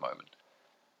do at the moment,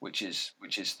 which is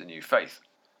the new faith.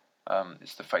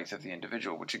 It's the faith of the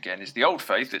individual, which again is the old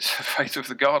faith. It's the faith of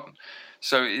the garden.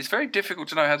 So it's very difficult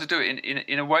to know how to do it.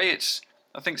 In a way,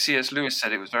 I think C.S. Lewis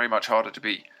said it was very much harder to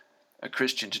be a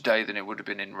Christian today than it would have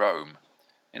been in Rome,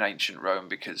 in ancient Rome,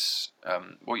 because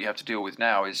what you have to deal with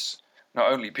now is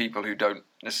not only people who don't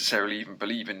necessarily even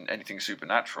believe in anything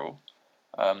supernatural,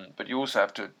 but you also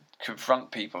have to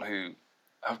confront people who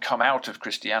have come out of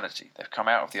Christianity. They've come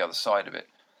out of the other side of it.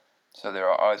 So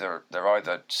they're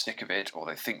either sick of it, or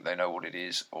they think they know what it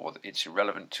is, or it's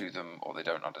irrelevant to them, or they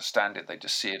don't understand it. They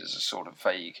just see it as a sort of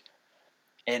vague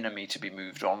enemy to be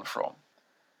moved on from.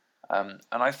 And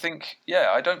I think,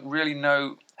 I don't really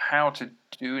know how to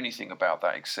do anything about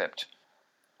that, except,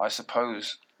 I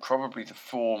suppose, probably the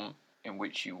form in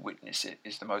which you witness it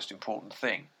is the most important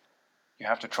thing. You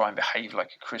have to try and behave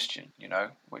like a Christian,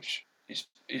 which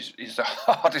is the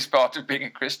hardest part of being a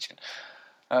Christian.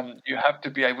 You have to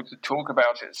be able to talk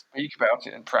about it, speak about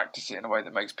it, and practice it in a way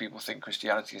that makes people think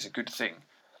Christianity is a good thing,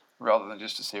 rather than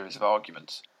just a series of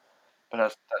arguments.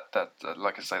 But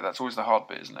like I say, that's always the hard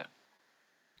bit, isn't it?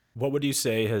 What would you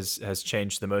say has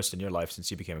changed the most in your life since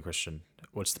you became a Christian?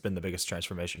 What's been the biggest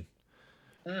transformation?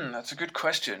 That's a good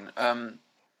question. And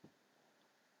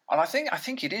I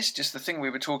think it is just the thing we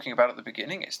were talking about at the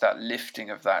beginning. It's that lifting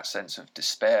of that sense of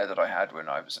despair that I had when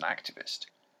I was an activist.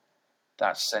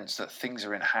 That sense that things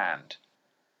are in hand.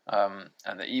 And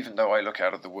that even though I look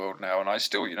out at the world now, and I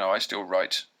still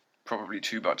write probably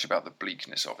too much about the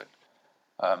bleakness of it.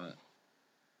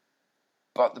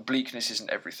 But the bleakness isn't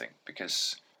everything,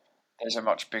 because there's a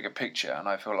much bigger picture, and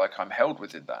I feel like I'm held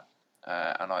within that.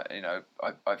 And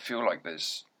I feel like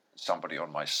there's somebody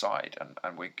on my side,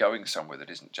 and we're going somewhere that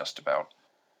isn't just about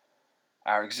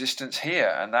our existence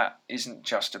here, and that isn't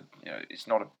just it's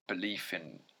not a belief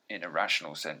in a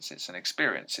rational sense. It's an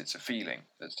experience. It's a feeling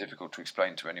that's difficult to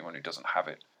explain to anyone who doesn't have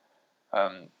it.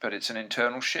 But it's an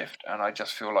internal shift, and I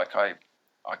just feel like I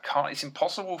can't. It's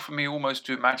impossible for me almost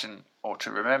to imagine or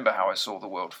to remember how I saw the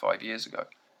world 5 years ago,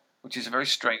 which is a very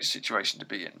strange situation to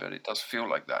be in. But it does feel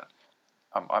like that.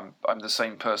 I'm the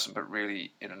same person, but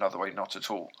really in another way, not at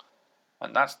all.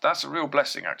 And that's a real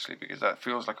blessing, actually, because that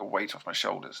feels like a weight off my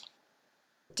shoulders.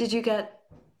 Did you get?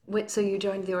 Wait, so you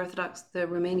joined the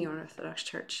Romanian Orthodox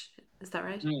Church? Is that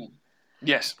right?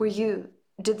 Yes. Were you?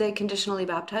 Did they conditionally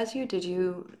baptize you? Did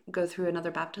you go through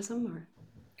another baptism, or?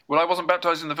 Well, I wasn't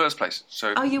baptized in the first place,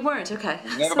 so Oh, you weren't. Okay. I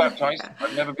was never So, baptized. yeah.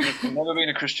 I've never been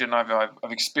a Christian.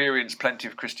 I've experienced plenty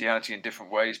of Christianity in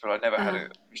different ways, but I never had a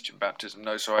Christian baptism.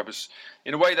 No, so I was,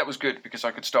 in a way, that was good because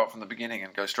I could start from the beginning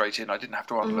and go straight in. I didn't have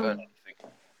to unlearn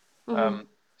anything.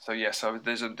 So yes,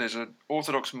 there's a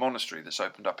Orthodox monastery that's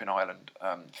opened up in Ireland,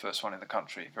 first one in the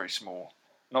country, very small,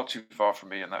 not too far from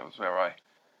me, and that was where I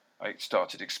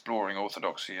started exploring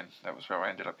Orthodoxy, and that was where I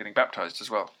ended up getting baptized as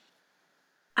well.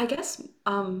 I guess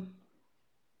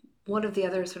one of the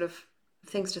other sort of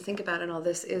things to think about in all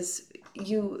this is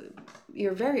your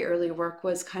very early work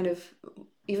was kind of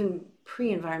even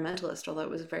pre-environmentalist, although it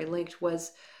was very linked,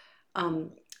 was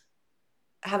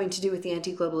having to do with the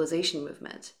anti-globalization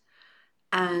movement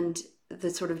and the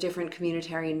sort of different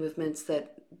communitarian movements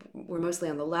that were mostly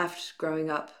on the left growing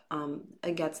up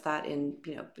against that in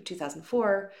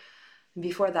 2004 and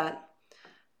before that.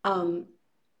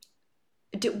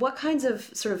 What kinds of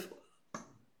sort of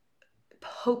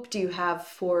hope do you have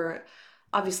for?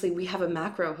 Obviously, we have a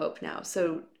macro hope now,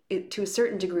 so to a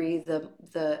certain degree,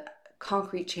 the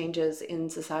concrete changes in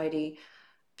society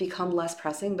become less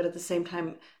pressing, but at the same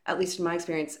time, at least in my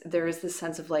experience, there is this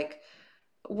sense of like,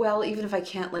 well, even if I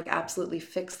can't like absolutely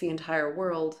fix the entire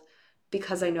world,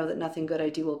 because I know that nothing good I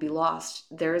do will be lost,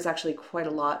 there is actually quite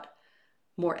a lot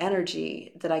more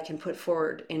energy that I can put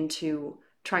forward into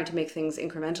trying to make things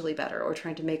incrementally better, or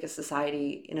trying to make a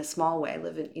society in a small way,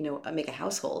 live in, make a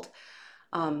household,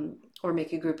 or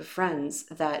make a group of friends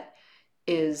that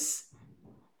is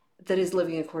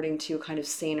living according to a kind of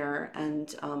saner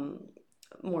and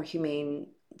more humane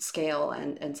scale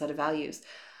and set of values.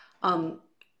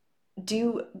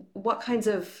 What kinds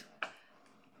of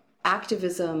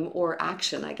activism or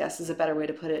action, I guess is a better way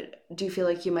to put it, do you feel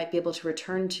like you might be able to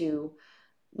return to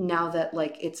now that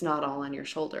like it's not all on your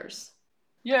shoulders?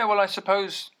 Yeah, well, I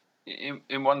suppose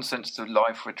in one sense, the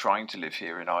life we're trying to live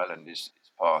here in Ireland is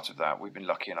part of that. We've been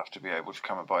lucky enough to be able to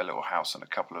come and buy a little house and a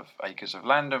couple of acres of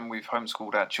land, and we've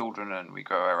homeschooled our children, and we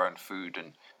grow our own food,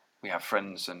 and we have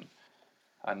friends and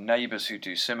neighbours who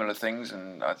do similar things,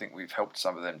 and I think we've helped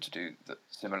some of them to do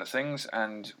similar things,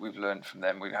 and we've learned from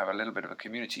them. We have a little bit of a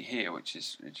community here, which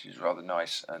is rather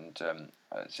nice. And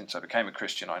since I became a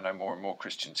Christian, I know more and more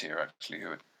Christians here actually who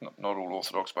are not all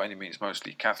Orthodox by any means,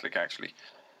 mostly Catholic actually,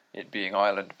 it being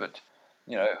Ireland, but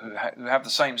who have the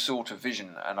same sort of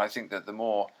vision. And I think that the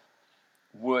more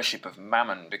worship of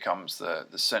Mammon becomes the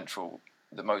central,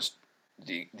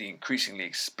 the increasingly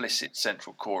explicit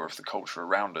central core of the culture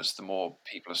around us, the more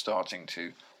people are starting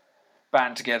to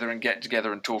band together and get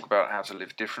together and talk about how to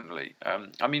live differently.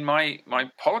 I mean,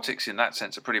 my politics in that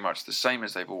sense are pretty much the same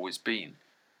as they've always been.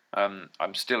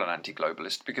 I'm still an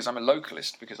anti-globalist because I'm a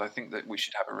localist, because I think that we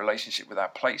should have a relationship with our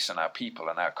place and our people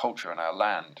and our culture and our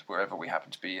land wherever we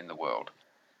happen to be in the world.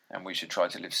 And we should try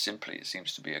to live simply. It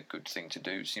seems to be a good thing to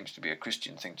do. It seems to be a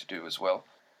Christian thing to do as well.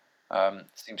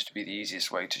 Seems to be the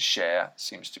easiest way to share.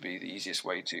 Seems to be the easiest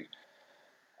way to,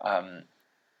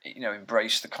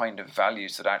 embrace the kind of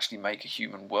values that actually make a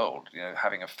human world.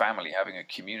 Having a family, having a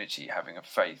community, having a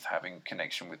faith, having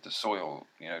connection with the soil.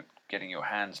 Getting your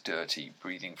hands dirty,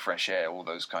 breathing fresh air. All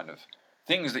those kind of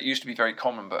things that used to be very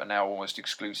common but are now almost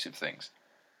exclusive things.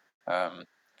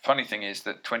 Funny thing is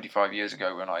that 25 years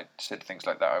ago, when I said things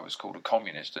like that, I was called a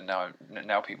communist, and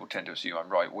now people tend to assume I'm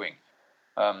right wing.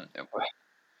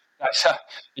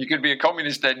 You could be a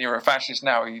communist then, you're a fascist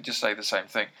now, you just say the same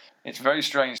thing. It's very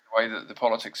strange the way that the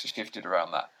politics has shifted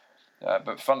around that.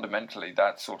 But fundamentally,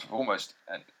 that sort of almost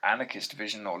an anarchist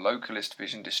vision or localist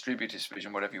vision, distributist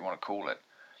vision, whatever you want to call it,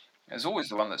 is always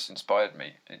the one that's inspired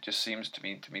me. It just seems to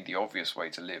me the obvious way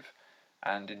to live.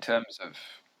 And in terms of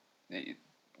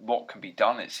what can be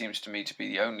done, it seems to me to be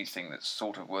the only thing that's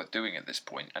sort of worth doing at this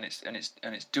point. And it's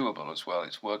doable as well.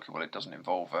 It's workable. It doesn't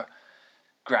involve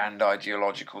grand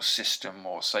ideological system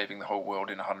or saving the whole world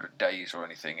in 100 days or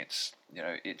anything. It's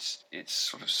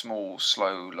sort of small,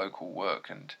 slow, local work,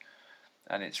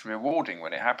 and it's rewarding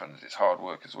when it happens. It's hard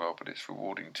work as well, but it's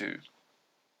rewarding too.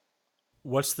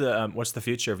 What's the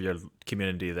future of your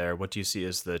community there? What do you see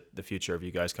as the future of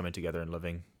you guys coming together and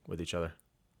living with each other?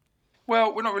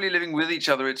 Well, we're not really living with each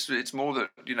other. It's more that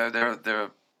there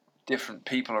are different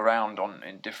people around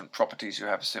in different properties who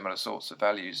have similar sorts of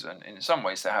values, and in some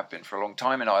ways there have been for a long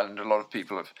time in Ireland. A lot of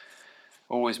people have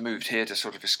always moved here to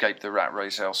sort of escape the rat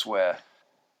race elsewhere.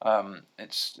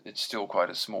 It's still quite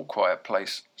a small, quiet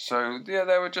place. So yeah,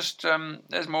 there were just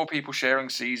there's more people sharing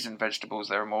seeds and vegetables.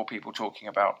 There are more people talking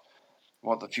about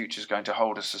what the future is going to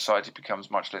hold as society becomes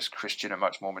much less Christian and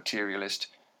much more materialist.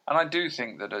 And I do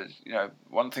think that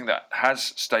one thing that has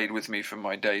stayed with me from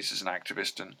my days as an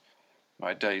activist and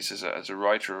my days as a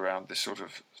writer around this sort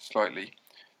of slightly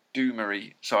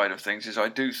doomery side of things is I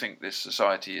do think this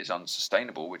society is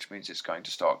unsustainable, which means it's going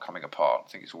to start coming apart.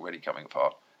 I think it's already coming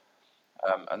apart.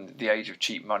 And the age of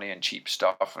cheap money and cheap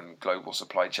stuff and global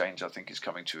supply chains, I think, is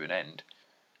coming to an end.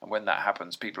 And when that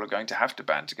happens, people are going to have to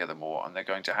band together more, and they're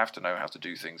going to have to know how to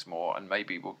do things more. And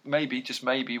maybe we'll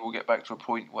get back to a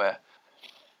point where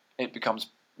it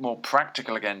becomes more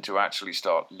practical again to actually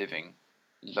start living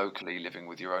locally, living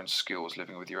with your own skills,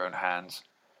 living with your own hands,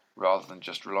 rather than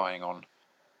just relying on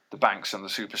the banks and the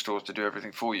superstores to do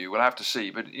everything for you. We'll have to see.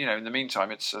 But in the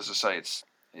meantime, it's, as I say,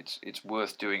 it's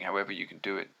worth doing however you can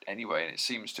do it anyway. And it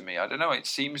seems to me,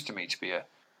 to be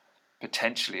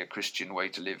potentially a Christian way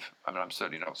to live. I mean, I'm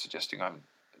certainly not suggesting I'm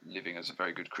living as a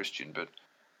very good Christian, but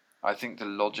I think the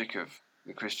logic of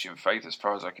the Christian faith, as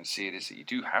far as I can see it, is that you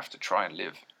do have to try and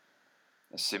live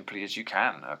as simply as you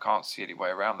can. I can't see any way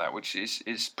around that, which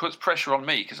puts pressure on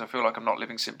me because I feel like I'm not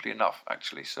living simply enough,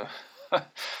 actually. So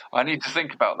I need to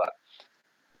think about that.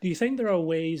 Do you think there are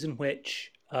ways in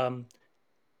which,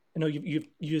 you've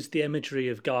used the imagery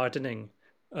of gardening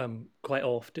quite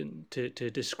often to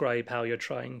describe how you're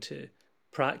trying to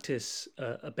practice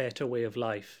a better way of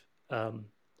life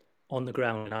on the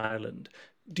ground in Ireland.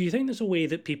 Do you think there's a way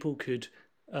that people could,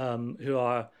 who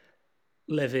are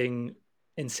living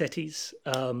in cities,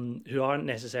 who aren't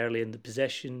necessarily in the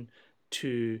position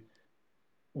to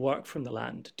work from the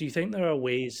land, do you think there are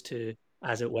ways to,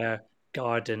 as it were,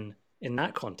 garden in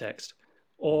that context?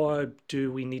 Or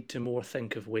do we need to more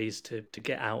think of ways to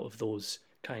get out of those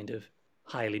kind of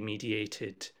highly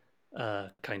mediated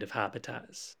kind of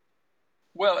habitats?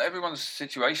 Well, everyone's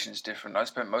situation is different. I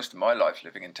spent most of my life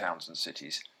living in towns and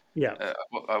cities. Yeah.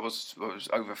 I was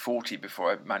over 40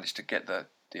 before I managed to get the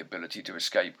ability to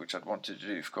escape, which I'd wanted to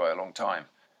do for quite a long time.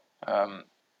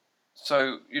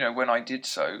 So when I did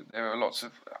so, there were lots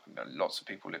of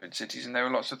people live in cities, and there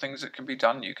are lots of things that can be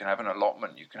done. You can have an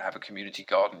allotment, you can have a community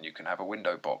garden, you can have a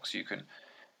window box, you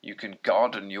can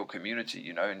garden your community,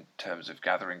 in terms of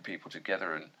gathering people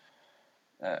together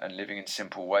and living in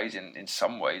simple ways. In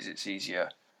some ways, it's easier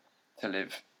to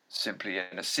live simply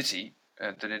in a city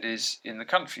than it is in the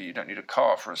country. You don't need a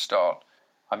car for a start.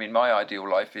 I mean, my ideal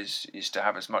life is to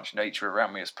have as much nature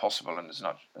around me as possible and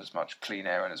as much clean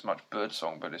air and as much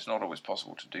birdsong, but it's not always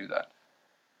possible to do that.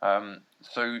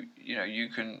 So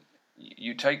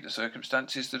you take the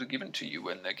circumstances that are given to you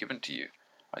when they're given to you.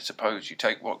 I suppose you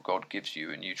take what God gives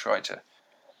you and you try to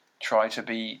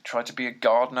be a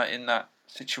gardener in that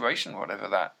situation, whatever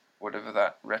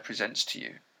that represents to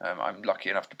you. I'm lucky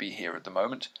enough to be here at the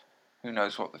moment. Who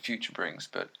knows what the future brings,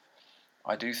 but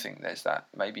I do think there's that,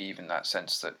 maybe even that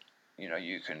sense that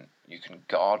you can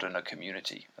garden a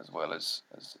community as well as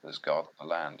garden the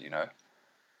land.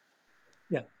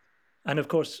 Yeah, and of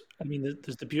course, I mean,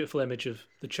 there's the beautiful image of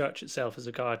the church itself as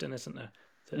a garden, isn't there?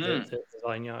 The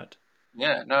vineyard.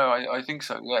 Yeah, no, I think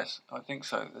so. Yes, I think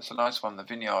so. It's a nice one, the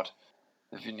vineyard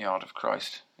of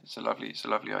Christ. It's a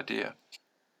lovely idea.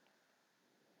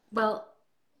 Well,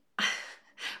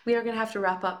 we are going to have to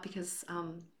wrap up because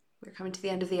we're coming to the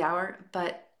end of the hour.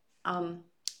 But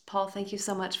Paul, thank you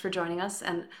so much for joining us,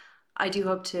 and I do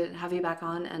hope to have you back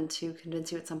on and to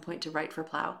convince you at some point to write for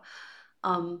Plough.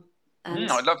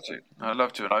 I'd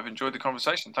love to, and I've enjoyed the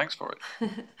conversation. Thanks for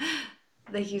it.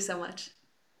 Thank you so much.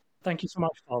 Thank you so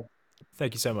much, Paul.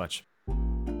 Thank you so much.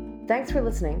 Thanks for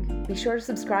listening. Be sure to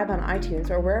subscribe on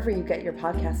iTunes or wherever you get your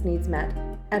podcast needs met,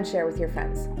 and share with your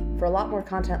friends. For a lot more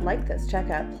content like this, check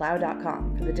out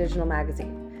plough.com for the digital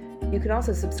magazine. You can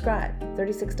also subscribe.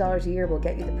 $36 a year will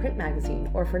get you the print magazine,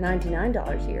 or for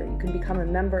 $99 a year, you can become a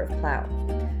member of Plough.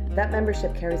 That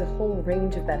membership carries a whole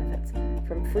range of benefits,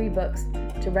 from free books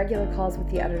to regular calls with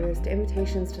the editors to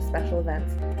invitations to special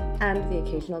events, and the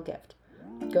occasional gift.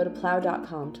 Go to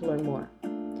plough.com to learn more.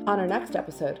 On our next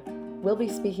episode, we'll be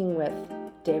speaking with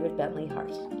David Bentley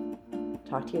Hart.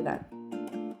 Talk to you then.